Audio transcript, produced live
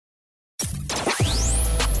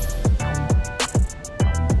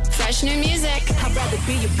rather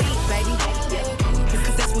be your beat, baby.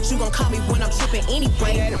 Because that's what you gon' call me when I'm tripping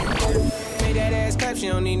anyway. Made that ass clap, she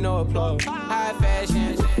don't need no applause. High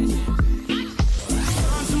fashion.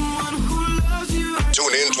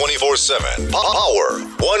 Tune in 24/7. Power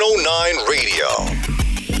 109 Radio.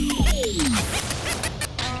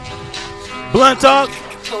 Blunt Talk.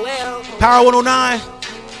 Power 109.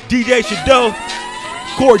 DJ Shadow.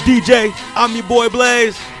 Core DJ. I'm your boy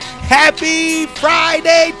Blaze. Happy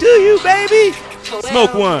Friday to you, baby.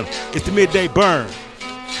 Smoke one. It's the midday burn.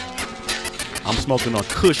 I'm smoking on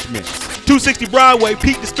Kush Mints. 260 Broadway,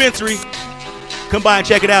 Peak Dispensary. Come by and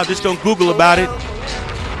check it out. Just don't Google about it.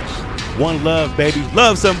 One love, baby.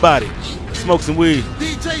 Love somebody. Smoke some weed.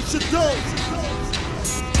 DJ Shadow.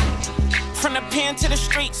 From the pen to the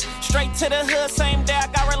streets, straight to the hood, same day I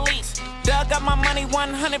got released. Dug up my money,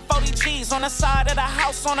 140 G's on the side of the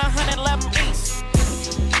house on 111 East.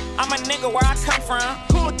 I'm a nigga where I come from.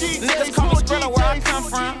 Niggas call me Skrilla where I come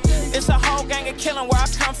from. It's a whole gang of killing where I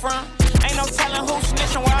come from. Ain't no telling who's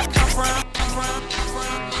snitching where I come from.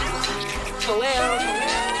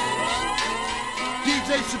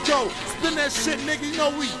 DJ Shadow, spin that shit, nigga, you know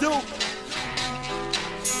we do.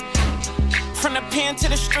 From the pen to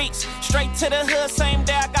the streets, straight to the hood, same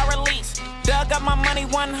day I got released. Dug up my money,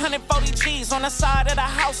 140 G's on the side of the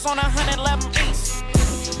house on 111 East.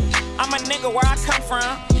 I'm a nigga where I come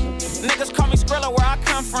from. Niggas call me Skrilla where I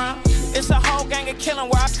come from. It's a whole gang of killing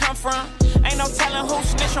where I come from. Ain't no telling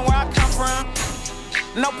who's snitching where I come from.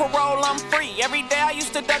 No parole, I'm free. Every day I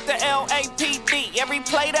used to duck the LAPD. Every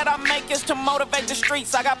play that I make is to motivate the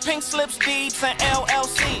streets. I got pink slips, deeds, and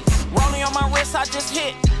LLCs. Rolling on my wrist, I just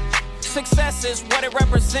hit. Success is what it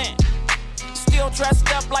represents. Still dressed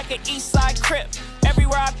up like an East Side Crip.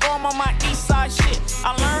 Everywhere I go, I'm on my East Side shit.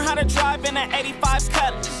 I learned how to drive in an 85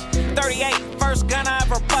 Cutlass. 38, first gun I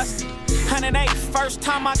ever busted. 108, first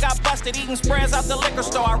time I got busted. Eating spreads out the liquor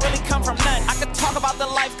store. I really come from nothing. I could talk about the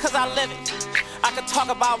life cause I live it. I could talk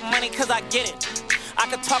about money cause I get it. I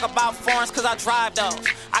could talk about foreigns cause I drive those.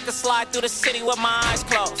 I could slide through the city with my eyes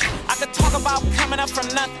closed. I could talk about coming up from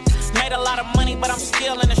nothing. Made a lot of money, but I'm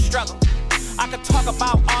still in the struggle. I could talk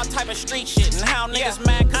about all type of street shit and how niggas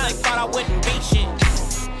mad cause they thought I wouldn't beat shit.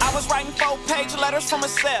 I was writing 4-page letters from a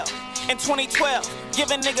cell in 2012,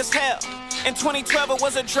 giving niggas hell. In 2012 it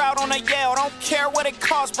was a drought on a Yale. Don't care what it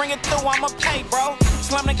costs, bring it through, I'ma pay, bro.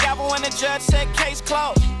 Slam the gavel and the judge said case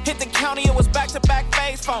closed. Hit the county, it was back-to-back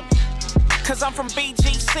phase for me. Cause I'm from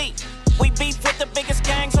BGC. We beef with the biggest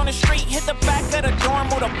gangs on the street. Hit the back of the dorm,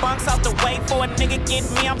 move the bunks out the way. For a nigga get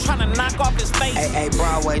me, I'm tryna knock off his face. Hey,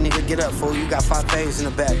 Broadway, nigga, get up, fool. You got 5 faves in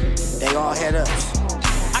the back. They all head ups.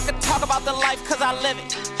 I could talk about the life cause I live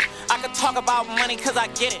it. I could talk about money cause I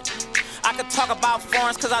get it. I could talk about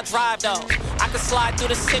foreigns cause I drive those. I could slide through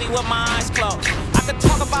the city with my eyes closed. I could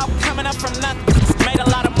talk about coming up from nothing. Made a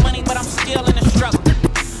lot of money, but I'm still in the struggle.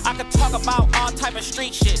 I could talk about all type of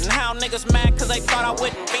street shit and how niggas mad cause they thought I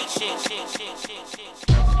wouldn't beat shit.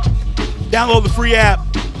 Download the free app,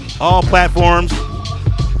 all platforms.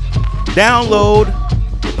 Download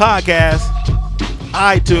the podcast,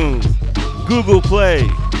 iTunes, Google Play,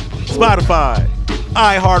 Spotify,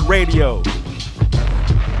 iHeartRadio.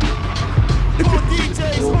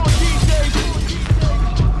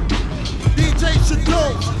 DJ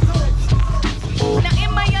Shadow. Now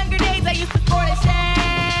in my younger days I used to sport a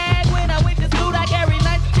shag. When I went to school I carried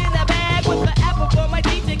lunch in a bag with the apple for my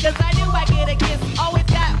teacher cause I knew I'd get a kiss. Always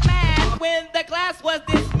got mad when the class was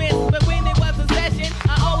dismissed. But when it was a session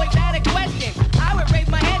I always had a question. I would raise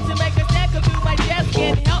my hand to make a snack come through my desk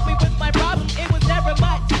and help me with my problem. It was never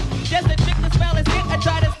much. Just a trick to smell and sit and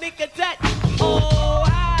try to sneak a touch. Oh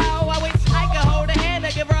how I wish I could hold her hand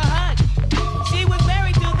and give her a hug. She was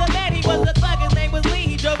married to the man, he was a thug, his name was Lee.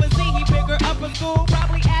 He drove a Z, he picked her up from school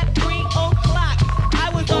probably at 3 o'clock.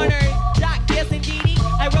 I was on her jock, yes indeedy.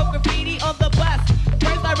 I wrote graffiti on the bus.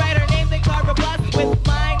 First I write her name, then carve a bus with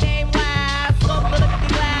my name last. Smoke the look at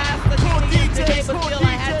the glass. The city yesterday, but still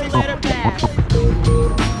I had to let her pass.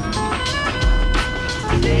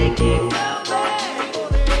 Thinking so bad.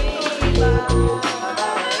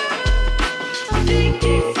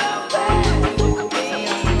 Thinking so bad.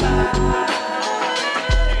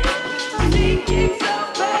 Thinking so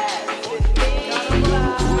bad.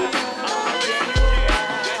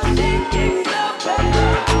 Thinking so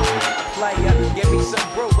bad. Player, give me some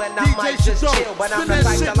brew and I might just chill. But I'm the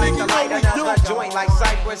type to like to light another joint like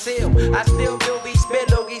Cypress Hill. I still do be spit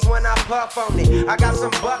loogies when I puff on it. I got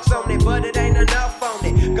some bucks on it, but it ain't enough on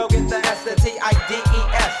it. Go get the S, the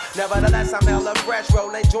T-I-D-E-S. Nevertheless, I'm hella fresh,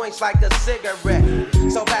 rolling joints like a cigarette.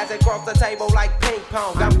 So pass it across the table like ping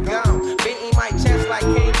pong. I'm gone, beating my chest like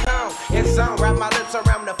King Kong. It's on, wrap my lips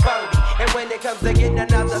around the 40. And when it it comes to getting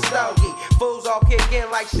another stogie. Fools all kick in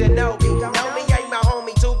like Shinobi. Know me ain't my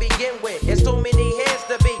homie to begin with. It's too many hands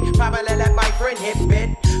to be. Probably let my friend hit bit.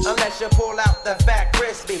 Unless you pull out the fat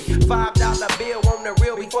crispy. $5 bill on the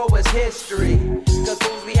real before it's history. Cause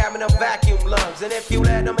fools be having them vacuum lungs. And if you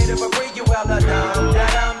let them hit it for free, you hella dumb.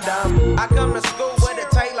 Da-dum-dum. I come to school with a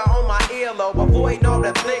tailor on my earlobe. Avoiding all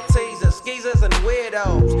the thick teasers, skeezers, and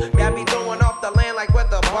weirdos. Got me throwing off the land like where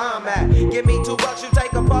the bomb at. Give me $2, you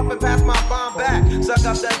take a puff and pass my bomb back. Suck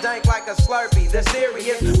up the dank like a Slurpee. The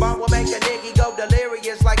serious bomb will make a nigga go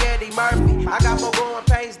delirious like Eddie Murphy. I got more growing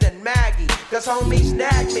pains than Maggie. Cause homies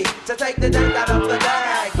snagged me to take the dank out of the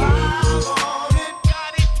bag.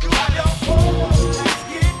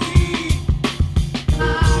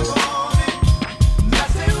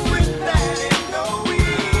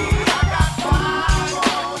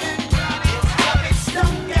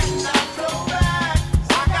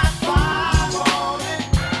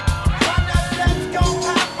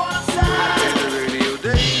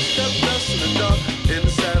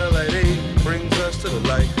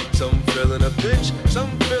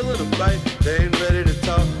 Some feeling a bite, they ain't ready to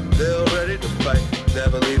talk, they're ready to fight.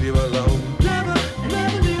 Never leave you alone. Never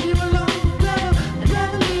leave you alone.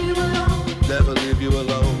 Never leave you alone. Never leave you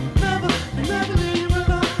alone. Never leave you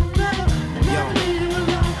alone. Never leave you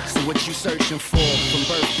alone. So what you searching for? From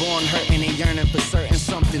birth, born, hurting and yearning for certain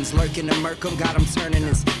somethings. Lurking to murk him, got him turning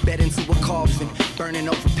his bed into a coffin. Burning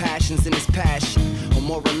over passions in his passion. Or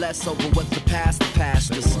more or less over what the past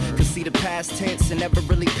passed us. Cause see the past tense and never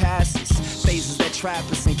really passes. Phases that trap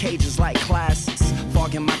us in cages like classes.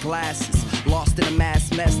 Fogging my glasses. Lost in a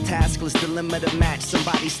mass mess. Taskless dilemma to match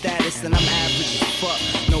somebody's status. And I'm average as fuck.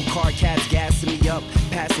 No car cats gassing me up.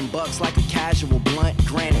 Passing bucks like a casual blunt.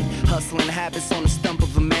 Granted, hustling habits on the stump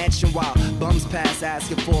of a mansion. While bums pass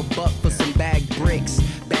asking for $1 for some bag bricks.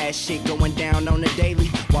 Bad shit going down on the daily.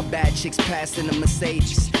 While bad chicks passing the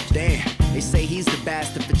Mercedes. Damn, they say he's the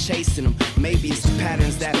bastard for chasing them. Maybe it's the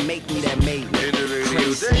patterns that make me that made me. In the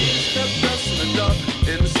radio days, kept us in the dark.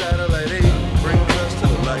 In the satellite age, brings us to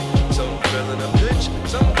the light. Some feeling a bitch,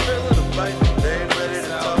 some feeling a fight. They ain't ready to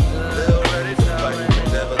talk, they're ready to fight.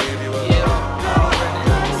 Never leave you alone.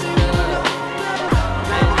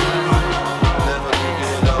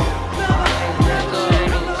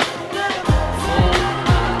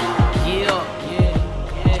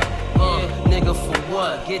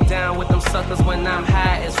 Get down with them suckers when I'm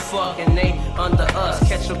high as fuck and they under us.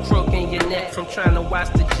 Catch a crook in your neck from trying to watch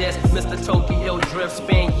the Jets. Mr. Tokyo Drift,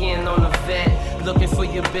 spin yen on the vet. Looking for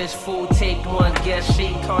your bitch, fool, take one guess.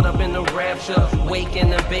 She caught up in the rapture,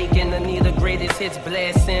 waking and baking. Anita greatest hits,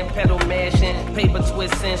 blasting, pedal mashing, paper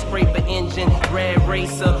twisting, scraper engine, rad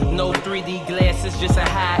racer. No 3D glasses, just a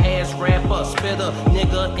high ass rapper. Spitter,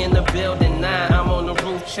 nigga in the building. Nah, I'm on the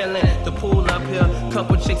roof chillin'. The pool up here,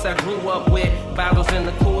 couple chicks I grew up with. Bottles in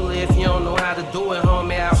the cooler. If you don't know how to do it,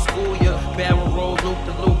 homie, I'll school you. Barrel roll, loop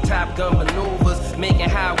the loop, Top Gun maneuvers. Making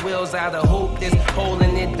high wheels out of hoop. This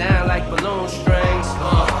holding it down like balloon strings.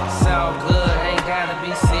 It's all good, ain't gotta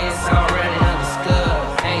be said, it's already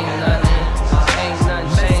understood. Ain't nothing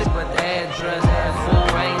changed but the address. Fool,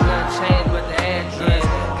 ain't nothing changed but the address.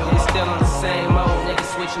 We still on the same old niggas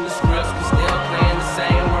switching the scripts. We still playing the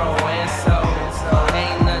same role, and so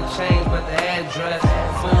ain't nothing changed but the address.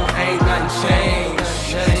 Fool, ain't nothing changed.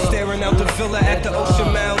 Staring out the villa at the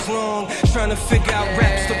ocean miles long. Trying to figure out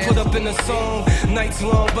raps to put up in a song. Nights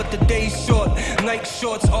long, but the day's short. Night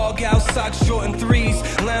shorts, all gals, socks short and threes.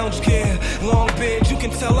 Lounge gear, long beard, you can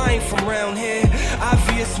tell I ain't from round here.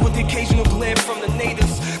 Obvious with the occasional glare from the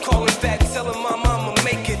natives. Calling back, telling my mama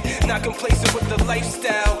make it. Not complacent with the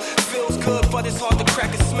lifestyle. Feels good, but it's hard to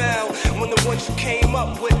crack a smile when the ones you came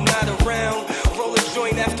up with not around. Roll a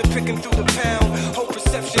joint after picking through the pound. Whole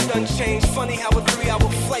perception unchanged. Funny how a 3-hour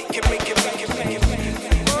flight can make it.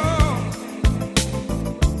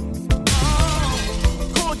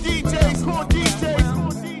 Call DJs.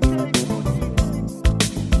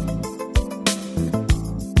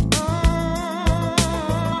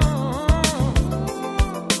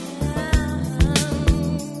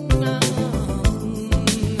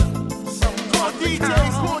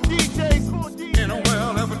 In a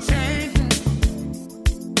world ever changing,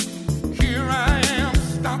 here I am,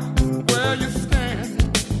 stop where you stand.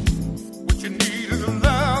 What you need is a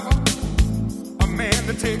lover, a man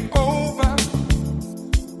to take over.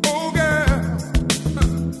 Oh girl,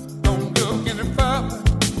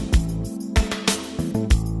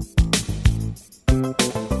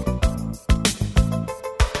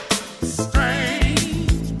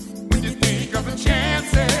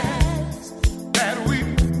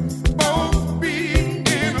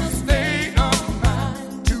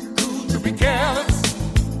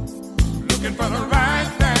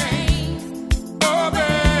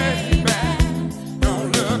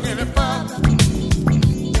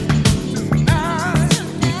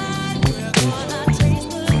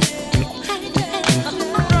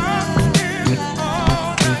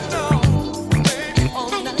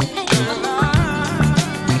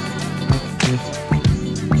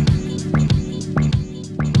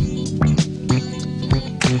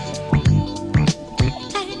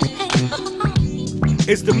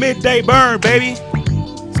 It's the midday burn, baby.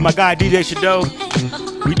 It's my guy DJ Shadow.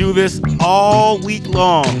 We do this all week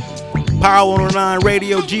long. Power109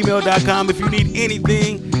 Radio, gmail.com. If you need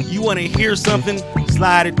anything, you want to hear something,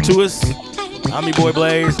 slide it to us. I'm your boy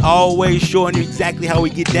Blaze, always showing you exactly how we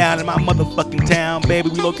get down in my motherfucking town, baby.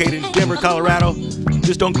 We located in Denver, Colorado.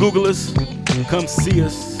 Just don't Google us. Come see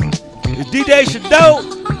us. It's DJ Shadow.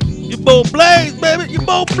 Your boy Blaze, baby. Your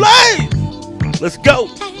boy Blaze. Let's go.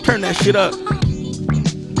 Turn that shit up.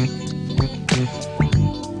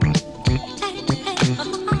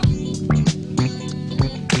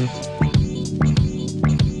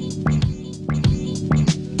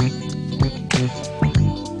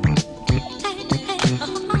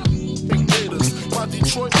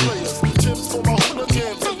 Detroit players, tips for my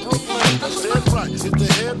hooligans in Brooklyn. That's dead right. If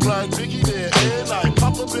the head right, Biggie there, and night.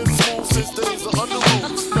 Papa been smooth since days of under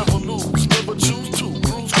rules. Never lose, never choose to.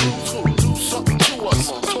 Bruise, cruise, who? Do something to us.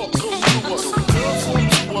 Talk, go to us. Girls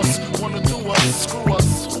want to us, wanna do us. Screw us,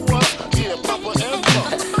 who us? Yeah, Papa and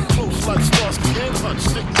Pop. Close like Starsky and Hutch,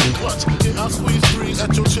 stick to clutch. Yeah, I squeeze 3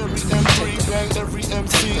 at your cherry M3. Bang every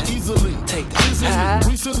MC easily. Take that.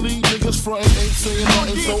 Recently, niggas frontin' ain't saying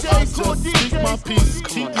nothing, so I just speak my peace,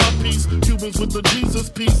 keep my peace. Cubans with the Jesus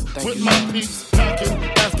peace, with my peace. Packing,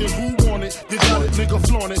 asking who want it. You got it, nigga,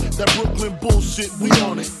 flaunt it. That Brooklyn bullshit, we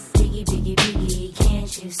on it. Biggie, biggie, biggie,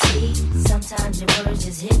 can't you see? Sometimes your words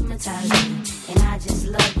just hypnotize me. And I just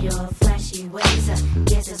love your flashy ways. I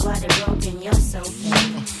guess that's why they're broken, you're so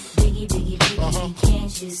fake. Biggie, biggie, biggie,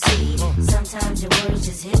 can't you see? Sometimes your words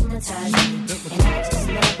just hypnotize me. And I just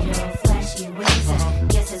love your flashy ways. I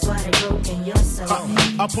guess that's why they're broken, you're so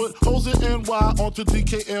fake. I put hoes in NY onto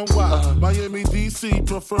DKNY. Miami, DC,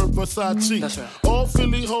 prefer Versace. That's right. All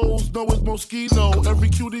Philly hoes know it's Moschino. Every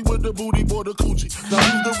cutie with the booty, boy, the coochie. Now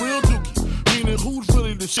who's the real dookie? Meaning who's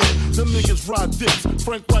really the shit? Them niggas ride dicks.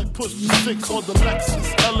 Frank White push the 6 on the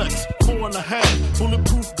Lexus LX 4.5.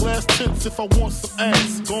 Bulletproof glass tints if I want some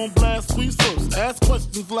ass. Gon' blast squeeze first, ask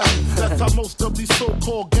questions last. That's how most of these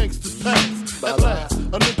so-called gangsters pass. At last,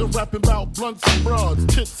 a nigga rapping about blunts and broads,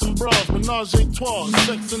 tits and bras, menage a trois,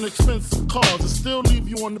 sex and expensive cars, and still leave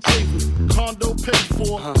you on the pavement. Condo paid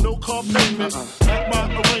for, no car payment. At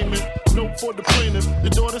my arraignment, note for the plaintiff.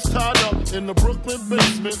 Your daughter's tied up in the Brooklyn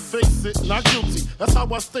basement. Face it, not guilty. That's how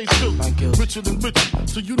I stay true. Richer than richer,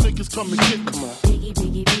 so you niggas come and get me. Come on. Biggie,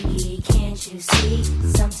 biggie, biggie, can't you see?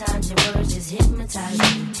 Sometimes your words just hypnotize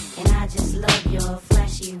me. And I just love your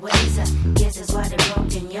flashy ways. I guess that's why they're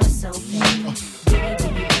broken, you're so fake. Biggie,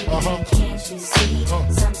 biggie, biggie, can't you see?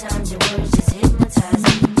 Sometimes your words just hypnotize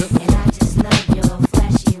me. And I just love your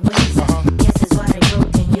flashy ways. I guess that's why they're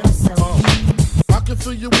broken, you're so fake. I can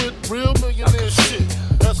fill you with real millionaire shit.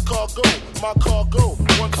 That's cargo, my cargo.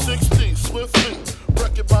 160, swiftly.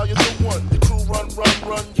 Wreck it by your new one. Your crew run, run.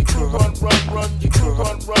 Your crew run, run. Your crew run, run. Your crew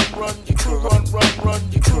run, run. Your crew run, run.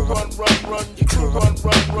 Your crew run, run. Your crew run,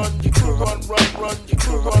 run. Your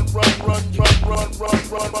crew run, run.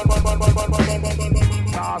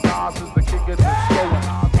 Nas is the king of this going.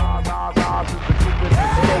 Nas is the king of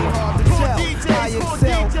this going. Hard to tell. I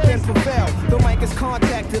excel, then prevail. The mic is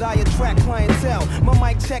contacted, I attract clientele. My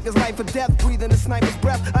mic check is life or death, breathing a sniper's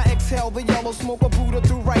breath. I exhale the yellow smoke of Buddha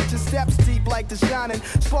through righteous steps, deep like the shining,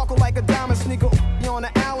 sparkle like a diamond, sneaker on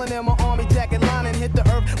the island, and my army jacket lining hit the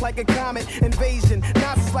earth like a comet invasion.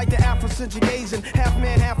 Nazis like the Afrocentric Asian, half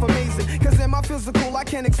man, half amazing. Cause in my physical, I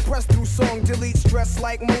can express through song, delete stress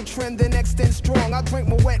like Motrin, then extend strong. I drink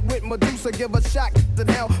my wet with Medusa, give a shot to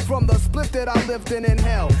hell from the split that I lived in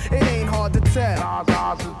hell. It ain't hard to tell.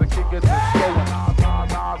 Nas is the king of this going.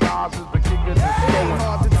 Nas is the king of this going. It ain't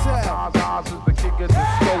hard to tell. Nas is the king of this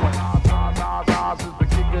going. Nas is the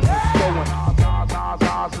king of this going. Nas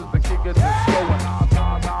is the king of this going.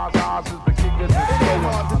 Nas is the king of this going. It ain't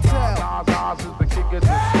hard to tell. Nas is the king of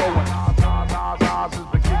this going. Nas is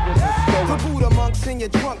the king of this going. The Buddha monks in your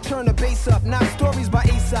trunk, turn the bass up. Not stories by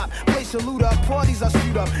Aesop. Place your loot up, parties I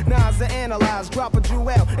shoot up. Nas I analyze, drop a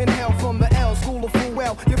jewel. Inhale from the L, school of full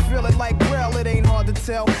well. You feel it like Braille, it ain't hard to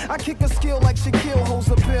tell. I kick a skill like Shaquille holds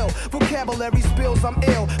a pill. Vocabulary spills, I'm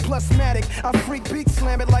ill. Plusmatic, I freak beat,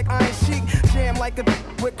 slam it like Iron Sheik. Jam like a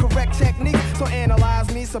with correct technique. So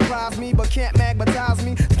analyze me, surprise me, but can't magnetize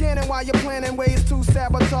me. Scanning while you're planning ways to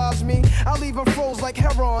sabotage me. I leave them froze like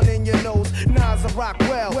heroin in your nose. Nas I rock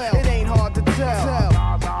well, it ain't hard to tell.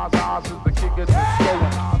 Nas is the king of this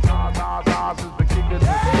going. Nas is the king of this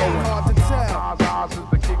going. It ain't hard to tell. Nas is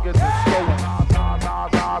the king of this going.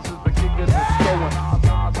 Nas is the king of this going.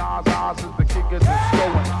 Nas is the king of this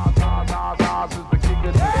going. Nas is the king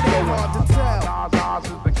of this going. It ain't hard to tell. Nas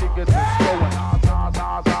is the king of this going.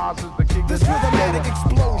 Nas is the king of this going. This rhythmatic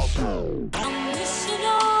explosion.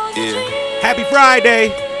 Yeah. Happy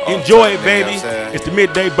Friday. Enjoy it, baby. It's the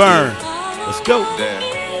midday burn. Let's go. Damn.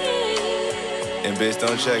 And bitch,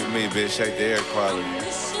 don't check me, bitch. Check the air quality.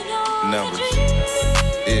 Numbers.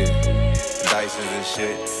 Yeah. Dysons and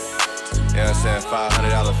shit. You know what I'm saying?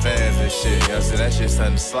 $500 fans and shit. You know what I'm saying? That shit's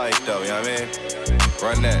something slight though, you know what I mean?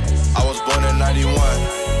 Run that. I was born in 91.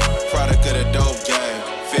 Product of the dope game.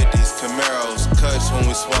 50s, Camaros, cuts when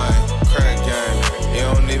we swing. Crack game. You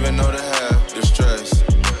don't even know the half. The stress.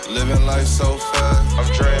 Living life so fast. I'm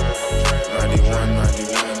dreaming. 91,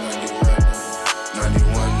 91, 91,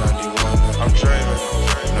 91, 91. I'm dreaming.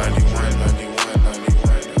 91, 91,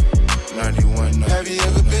 91, 91. Have you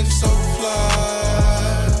ever been so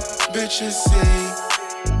fly? Bitches see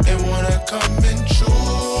and wanna come and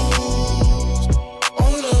choose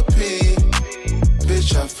on a P.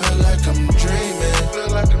 Bitch, I feel like I'm dreaming.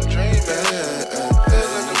 Feel like I'm dreaming. Feel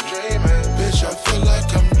like I'm dreaming. Bitch, I feel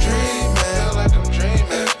like I'm dreaming. Feel like I'm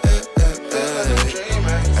dreaming. Feel like I'm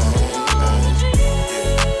dreaming.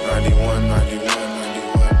 91, 91,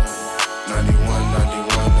 91,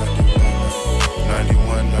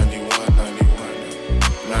 91, 91,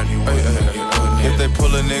 91. If they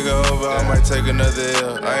pull a nigga over, I might take another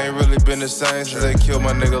L. I ain't really been the same since they killed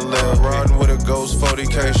my nigga Lil. Riding with a ghost,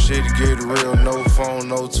 40K shit get real. No phone,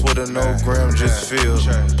 no Twitter, no gram, just feel.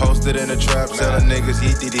 Posted in the trap, telling niggas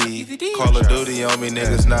ETD. Call of Duty on me,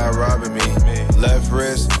 niggas not robbing me. Left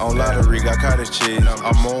wrist on lottery, got cottage cheese.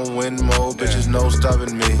 I'm on wind mode, bitches no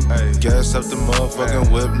stopping me. Gas up the motherfucking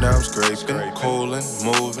whip, now I'm scraping. Coolin',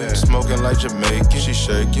 moving, smoking like Jamaican. She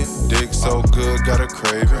shaking, dick so good, got a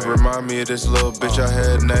craving. Remind me of this little bitch I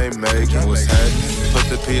had named Megan. Was hacking, put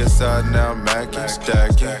the P aside, now I'm macking.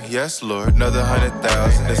 Stacking, yes Lord, another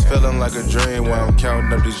 100,000. It's feeling like a dream while I'm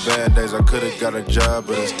counting up these band-aids. I could've got a job,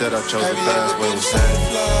 but instead I chose the fast way to say.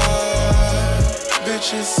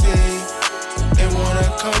 Bitches see and wanna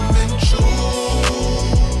come and choose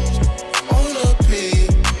on a P.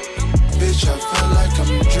 Bitch, I feel like I'm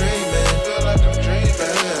dreaming. Feel like I'm dreaming.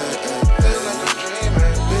 Feel like I'm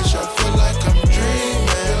dreaming. Bitch, I feel like I'm dreaming.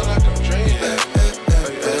 Feel like I'm dreaming.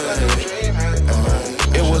 Feel like I'm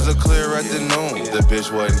dreaming. It was a clear afternoon. The bitch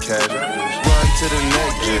wasn't casual. Run to the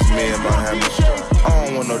neck, just me and my hammer. I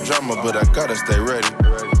don't want no drama, but I gotta stay ready.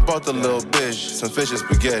 Bought the little bitch some fish and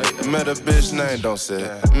spaghetti. Met a bitch name, don't say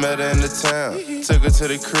it. Met her in the town, took her to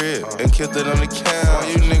the crib and killed it on the couch.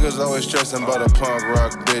 You niggas always stressing about a punk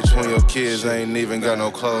rock bitch when your kids ain't even got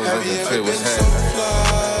no clothes and the fit was hanging.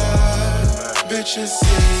 Bitches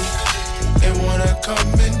see and wanna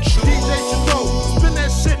come and choose. DJ Shadow, spin that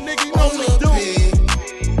shit, nigga. You know what we do.